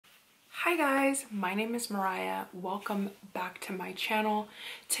Hi guys, my name is Mariah. Welcome back to my channel.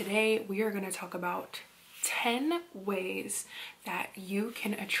 Today we are going to talk about 10 ways that you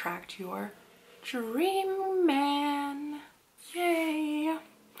can attract your dream man. Yay!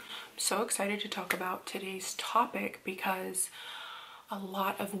 I'm so excited to talk about today's topic because a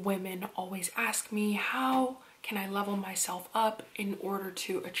lot of women always ask me, how can I level myself up in order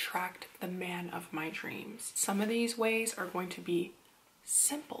to attract the man of my dreams? Some of these ways are going to be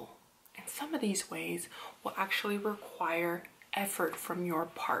simple, and some of these ways will actually require effort from your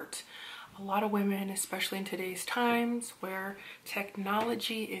part. A lot of women, especially in today's times where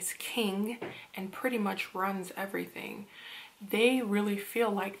technology is king and pretty much runs everything, they really feel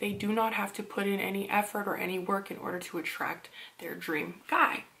like they do not have to put in any effort or any work in order to attract their dream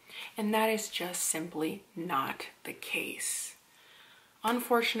guy. And that is just simply not the case.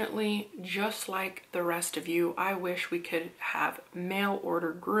 Unfortunately, just like the rest of you, I wish we could have mail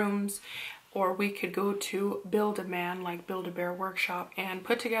order grooms, or we could go to Build-A-Man, like Build-A-Bear Workshop, and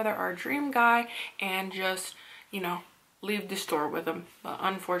put together our dream guy and just, leave the store with him. But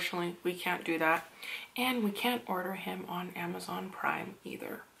unfortunately, we can't do that. And we can't order him on Amazon Prime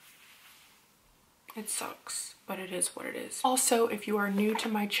either. It sucks, but it is what it is. Also, if you are new to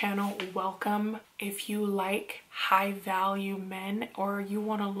my channel, welcome. If you like high value men, or you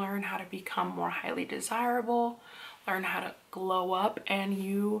want to learn how to become more highly desirable, learn how to glow up, and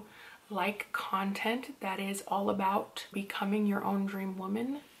you like content that is all about becoming your own dream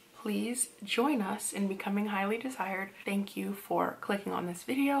woman, please join us in becoming highly desired. Thank you for clicking on this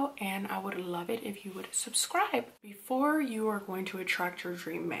video, and I would love it if you would subscribe. Before you are going to attract your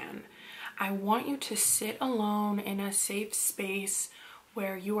dream man, I want you to sit alone in a safe space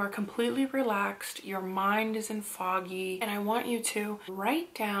where you are completely relaxed, your mind isn't foggy, and I want you to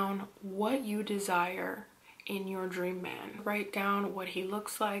write down what you desire in your dream man. Write down what he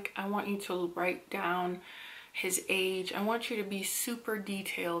looks like. I want you to write down his age. I want you to be super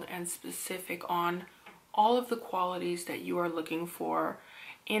detailed and specific on all of the qualities that you are looking for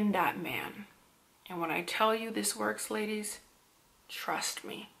in that man. And when I tell you this works, ladies, trust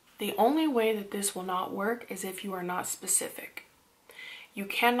me. The only way that this will not work is if you are not specific. You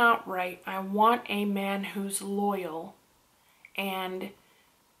cannot write, I want a man who's loyal, and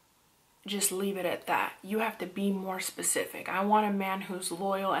just leave it at that. You have to be more specific. I want a man who's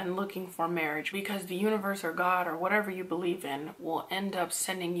loyal and looking for marriage, because the universe or God or whatever you believe in will end up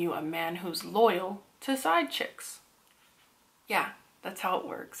sending you a man who's loyal to side chicks. Yeah, that's how it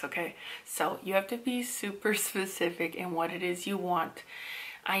works, okay? So you have to be super specific in what it is you want.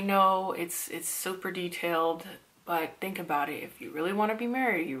 I know it's super detailed, but think about it. If you really want to be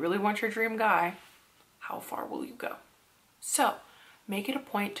married, you really want your dream guy, how far will you go? So make it a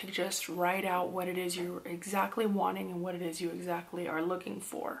point to just write out what it is you're exactly wanting and what it is you exactly are looking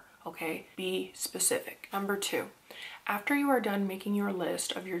for, okay? Be specific. Number 2, after you are done making your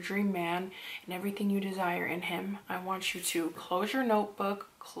list of your dream man and everything you desire in him, I want you to close your notebook,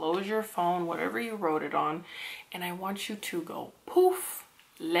 close your phone, whatever you wrote it on, and I want you to go poof,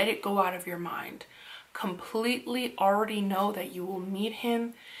 let it go out of your mind. Completely already know that you will meet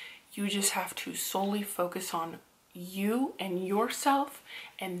him. You just have to solely focus on you and yourself,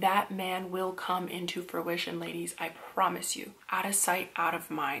 and that man will come into fruition, ladies. I promise you. Out of sight, out of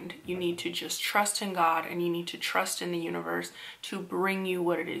mind. You need to just trust in God, and you need to trust in the universe to bring you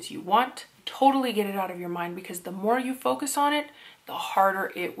what it is you want. Totally get it out of your mind, because the more you focus on it, the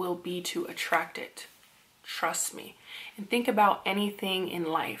harder it will be to attract it. Trust me. And think about anything in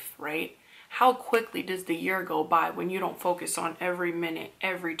life, right? How quickly does the year go by when you don't focus on every minute,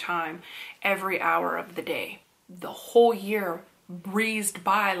 every time, every hour of the day? The whole year breezed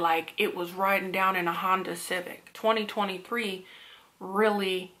by like it was riding down in a Honda Civic. 2023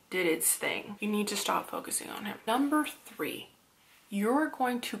 really did its thing. You need to stop focusing on him. Number 3, you're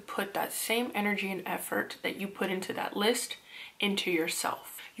going to put that same energy and effort that you put into that list into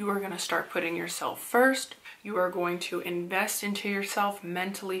yourself. You are going to start putting yourself first. You are going to invest into yourself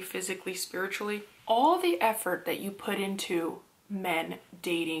mentally, physically, spiritually. All the effort that you put into men,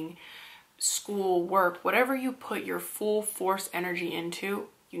 dating, school, work, whatever you put your full force energy into,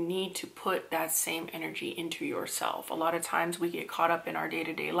 you need to put that same energy into yourself. A lot of times we get caught up in our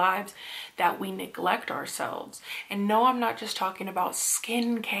day-to-day lives that we neglect ourselves. And no, I'm not just talking about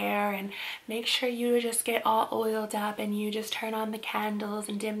skincare and make sure you just get all oiled up and you just turn on the candles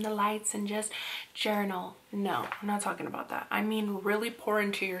and dim the lights and just journal. No, I'm not talking about that. I mean, really pour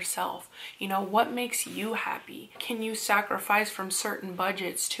into yourself. What makes you happy? Can you sacrifice from certain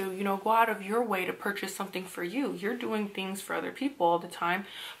budgets to, go out of your way to purchase something for you? You're doing things for other people all the time.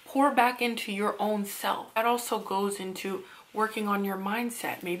 Pour back into your own self. That also goes into working on your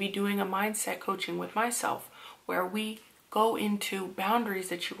mindset, maybe doing a mindset coaching with myself where we go into boundaries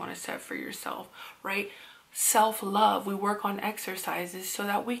that you want to set for yourself, right? Self-love. We work on exercises so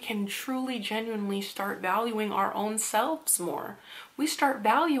that we can truly, genuinely start valuing our own selves more. We start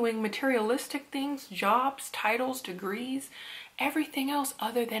valuing materialistic things, jobs, titles, degrees, everything else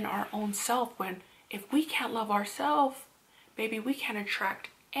other than our own self. When if we can't love ourselves, baby, we can't attract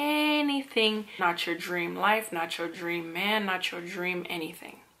anything. Not your dream life, not your dream man, not your dream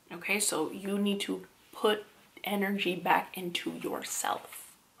anything. Okay, so you need to put energy back into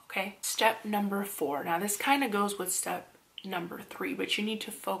yourself. Okay, step number 4. Now this kind of goes with step number 3, but you need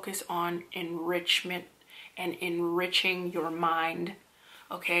to focus on enrichment and enriching your mind.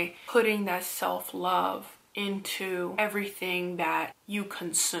 Okay, putting that self-love into everything that you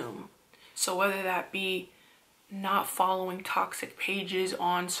consume. So whether that be not following toxic pages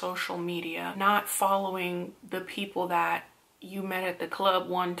on social media, not following the people that you met at the club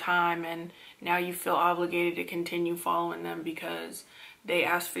one time and now you feel obligated to continue following them because they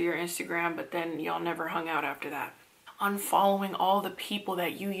asked for your Instagram, but then y'all never hung out after that. Unfollowing all the people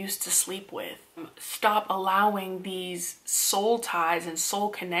that you used to sleep with. Stop allowing these soul ties and soul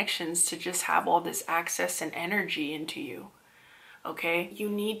connections to just have all this access and energy into you. Okay? You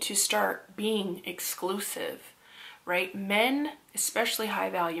need to start being exclusive, right? Men, especially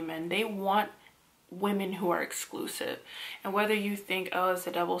high value men, they want women who are exclusive. And whether you think, oh, it's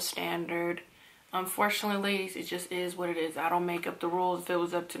a double standard, unfortunately, ladies, it just is what it is. I don't make up the rules. If it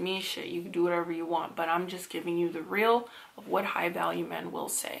was up to me, shit, you can do whatever you want. But I'm just giving you the real of what high value men will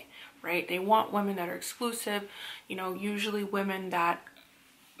say, right? They want women that are exclusive, you know, usually women that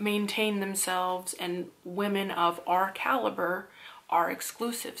maintain themselves, and women of our caliber are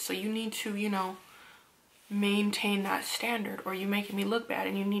exclusive. So you need to, you know, maintain that standard, or you making me look bad,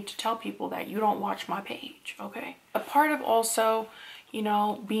 and you need to tell people that you don't watch my page. Okay, a part of also, you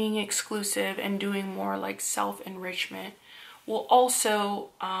know, being exclusive and doing more like self-enrichment will also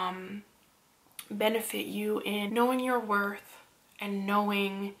benefit you in knowing your worth and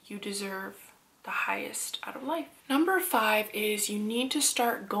knowing you deserve the highest out of life. Number 5 is you need to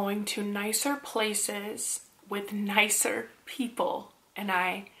start going to nicer places with nicer people. And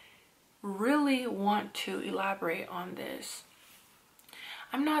I really want to elaborate on this.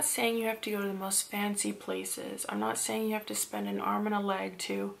 I'm not saying you have to go to the most fancy places. I'm not saying you have to spend an arm and a leg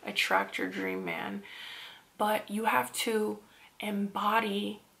to attract your dream man. But you have to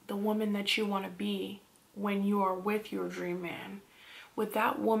embody the woman that you want to be when you are with your dream man. Would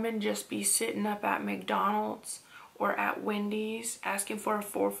that woman just be sitting up at McDonald's or at Wendy's asking for a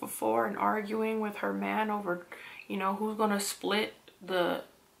 4 for $4 and arguing with her man over, you know, who's going to split the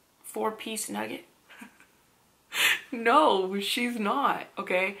 4-piece nugget? No, she's not,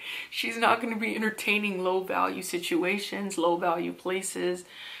 okay? She's not going to be entertaining low value situations, low value places.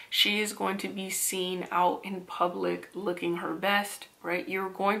 She is going to be seen out in public looking her best, right? You're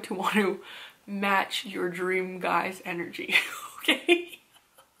going to want to match your dream guy's energy, okay?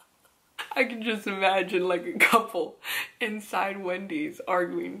 I can just imagine like a couple inside Wendy's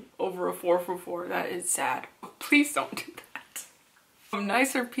arguing over a 4 for $4. That is sad. Please don't do that.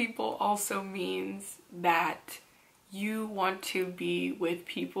 Nicer people also means that you want to be with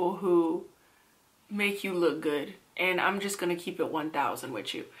people who make you look good. And I'm just going to keep it 1000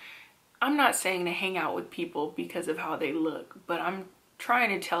 with you. I'm not saying to hang out with people because of how they look, but I'm trying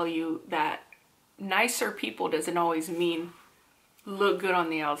to tell you that nicer people doesn't always mean look good on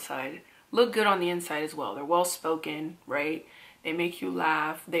the outside. Look good on the inside as well. They're well spoken, right? They make you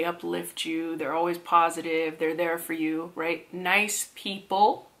laugh, they uplift you, they're always positive, they're there for you, right? Nice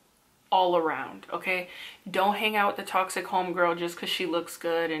people all around, okay? Don't hang out with the toxic homegirl just because she looks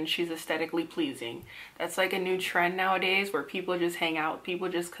good and she's aesthetically pleasing. That's like a new trend nowadays where people just hang out with people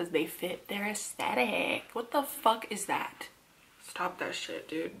just because they fit their aesthetic. What the fuck is that? Stop that shit,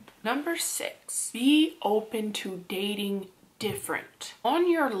 dude. Number 6, be open to dating different.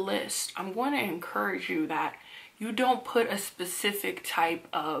 On your list, I'm going to encourage you that you don't put a specific type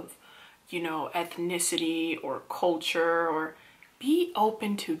of, you know, ethnicity or culture, or be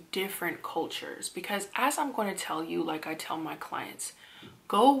open to different cultures. Because as I'm going to tell you, like I tell my clients,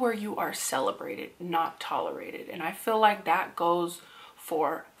 go where you are celebrated, not tolerated. And I feel like that goes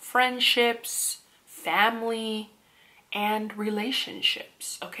for friendships, family, and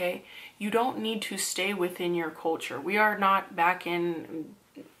relationships, okay? You don't need to stay within your culture. We are not back in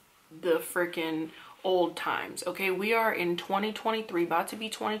the freaking old times, okay? We are in 2023, about to be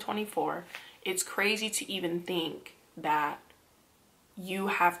 2024. It's crazy to even think that you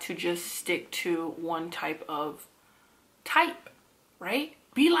have to just stick to one type, right?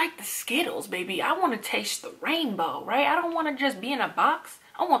 be like the Skittles, baby. I want to taste the rainbow, right? I don't want to just be in a box.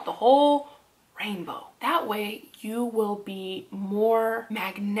 I want the whole rainbow. That way you will be more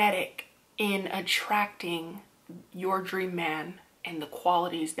magnetic in attracting your dream man and the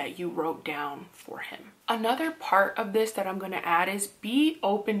qualities that you wrote down for him. Another part of this that I'm going to add is be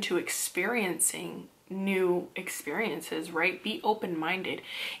open to experiencing new experiences, right? Be open-minded.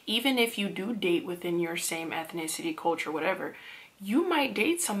 Even if you do date within your same ethnicity, culture, whatever, you might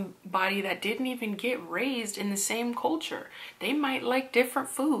date somebody that didn't even get raised in the same culture. They might like different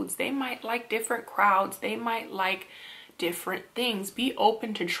foods. They might like different crowds. They might like different things. Be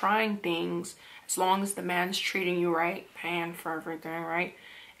open to trying things as long as the man's treating you right, paying for everything, right?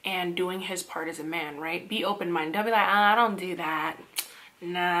 And doing his part as a man, right? Be open-minded. Don't be like, I don't do that.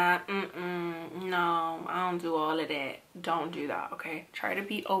 Nah, no, I don't do all of that. Don't do that, okay? Try to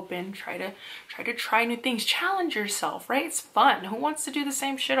be open. Try to try new things. Challenge yourself, right? It's fun. Who wants to do the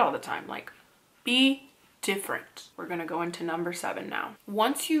same shit all the time? Like, be different. We're gonna go into number 7 now.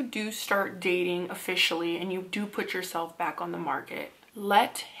 Once you do start dating officially and you do put yourself back on the market,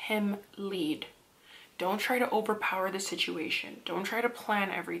 let him lead. Don't try to overpower the situation. Don't try to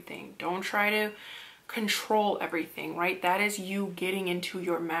plan everything. Don't try to control everything, right? That is you getting into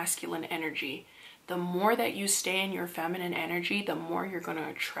your masculine energy. The more that you stay in your feminine energy, the more you're going to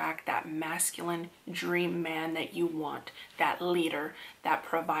attract that masculine dream man that you want, that leader, that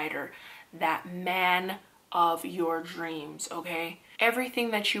provider, that man of your dreams, okay?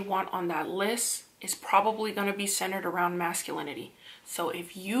 Everything that you want on that list is probably going to be centered around masculinity. So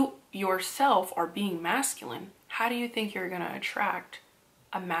if you yourself are being masculine, how do you think you're going to attract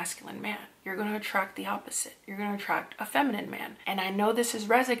a masculine man? You're going to attract the opposite. You're going to attract a feminine man. And I know this is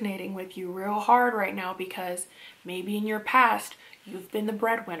resonating with you real hard right now because maybe in your past, you've been the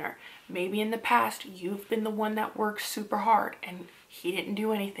breadwinner. Maybe in the past, you've been the one that works super hard and he didn't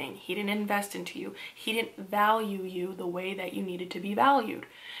do anything. He didn't invest into you. He didn't value you the way that you needed to be valued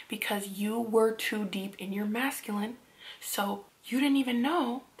because you were too deep in your masculine. So you didn't even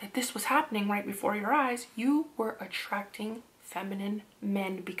know that this was happening right before your eyes. You were attracting feminine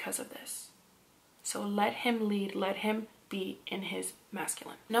men because of this. So let him lead, let him be in his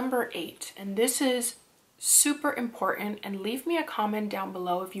masculine. Number 8, and this is super important, and leave me a comment down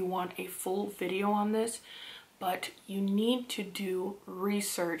below if you want a full video on this, but you need to do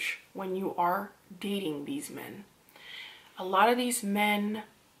research when you are dating these men. A lot of these men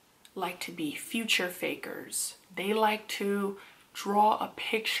like to be future fakers. They like to draw a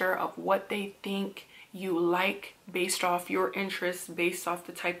picture of what they think you like based off your interests, based off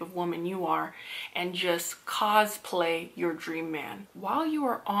the type of woman you are, and just cosplay your dream man. While you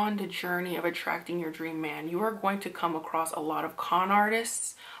are on the journey of attracting your dream man, you are going to come across a lot of con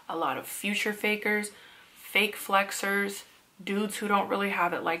artists, a lot of future fakers, fake flexers, dudes who don't really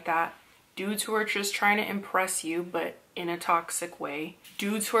have it like that, dudes who are just trying to impress you but in a toxic way,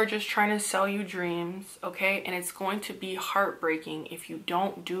 dudes who are just trying to sell you dreams, okay? And it's going to be heartbreaking if you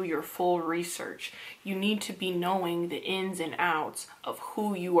don't do your full research. You need to be knowing the ins and outs of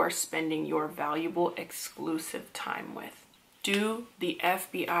who you are spending your valuable exclusive time with. Do the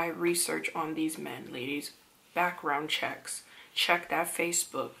FBI research on these men, ladies. Background checks. Check that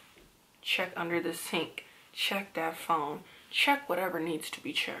Facebook. Check under the sink. Check that phone. Check whatever needs to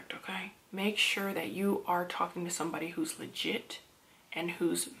be checked, okay? Make sure that you are talking to somebody who's legit and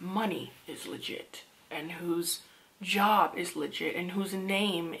whose money is legit and whose job is legit and whose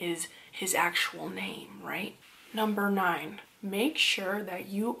name is his actual name, right? Number 9, make sure that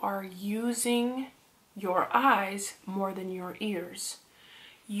you are using your eyes more than your ears.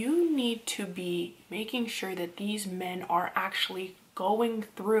 You need to be making sure that these men are actually going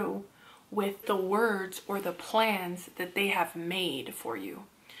through with the words or the plans that they have made for you.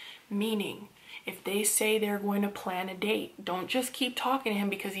 Meaning, if they say they're going to plan a date, don't just keep talking to him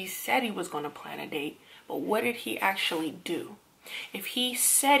because he said he was going to plan a date, but what did he actually do? If he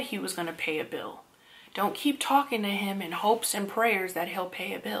said he was going to pay a bill, don't keep talking to him in hopes and prayers that he'll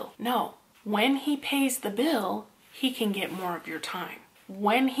pay a bill. No, when he pays the bill, he can get more of your time.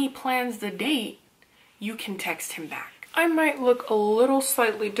 When he plans the date, you can text him back. I might look a little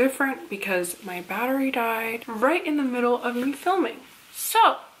slightly different because my battery died right in the middle of me filming.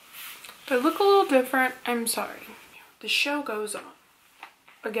 So, if I look a little different, I'm sorry. The show goes on.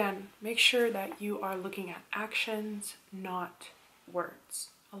 Again, make sure that you are looking at actions, not words.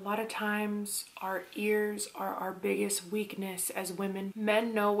 A lot of times, our ears are our biggest weakness as women.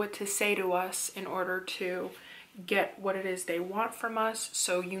 Men know what to say to us in order to get what it is they want from us,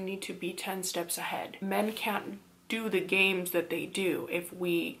 so you need to be 10 steps ahead. Men can't do the games that they do if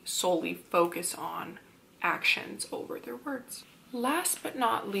we solely focus on actions over their words. Last but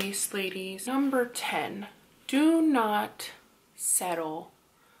not least, ladies, number 10, do not settle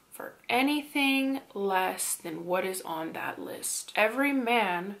for anything less than what is on that list. Every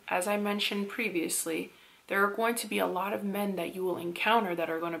man, as I mentioned previously, there are going to be a lot of men that you will encounter that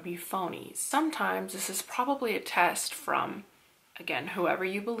are going to be phonies. Sometimes this is probably a test from, again, whoever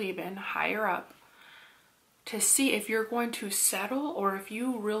you believe in, higher up, to see if you're going to settle or if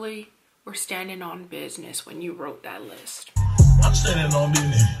you really were standing on business when you wrote that list. I'm standing on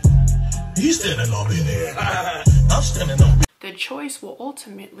business. He's standing on business. I'm standing on business. The choice will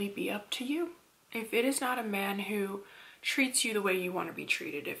ultimately be up to you. If it is not a man who treats you the way you want to be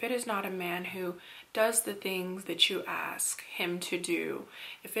treated, if it is not a man who does the things that you ask him to do,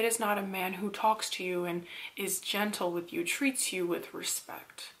 if it is not a man who talks to you and is gentle with you, treats you with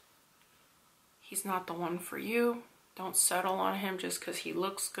respect, he's not the one for you. Don't settle on him just because he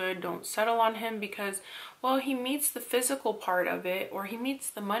looks good. Don't settle on him because, well, he meets the physical part of it or he meets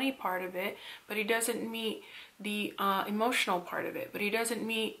the money part of it, but he doesn't meet the emotional part of it, but he doesn't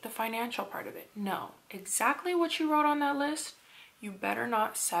meet the financial part of it. No, exactly what you wrote on that list, you better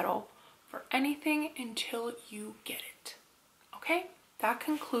not settle for anything until you get it. Okay? That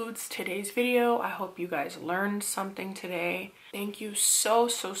concludes today's video. I hope you guys learned something today. Thank you so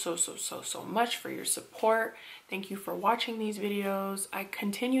much for your support. Thank you for watching these videos. I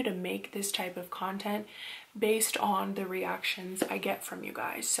continue to make this type of content based on the reactions I get from you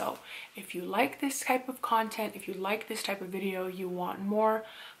guys. So if you like this type of content, if you like this type of video, you want more,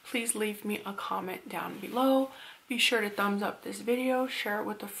 please leave me a comment down below. Be sure to thumbs up this video, share it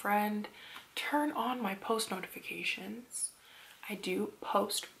with a friend, turn on my post notifications. I do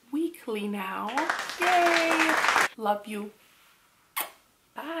post weekly now. Yay! Love you.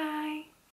 Bye.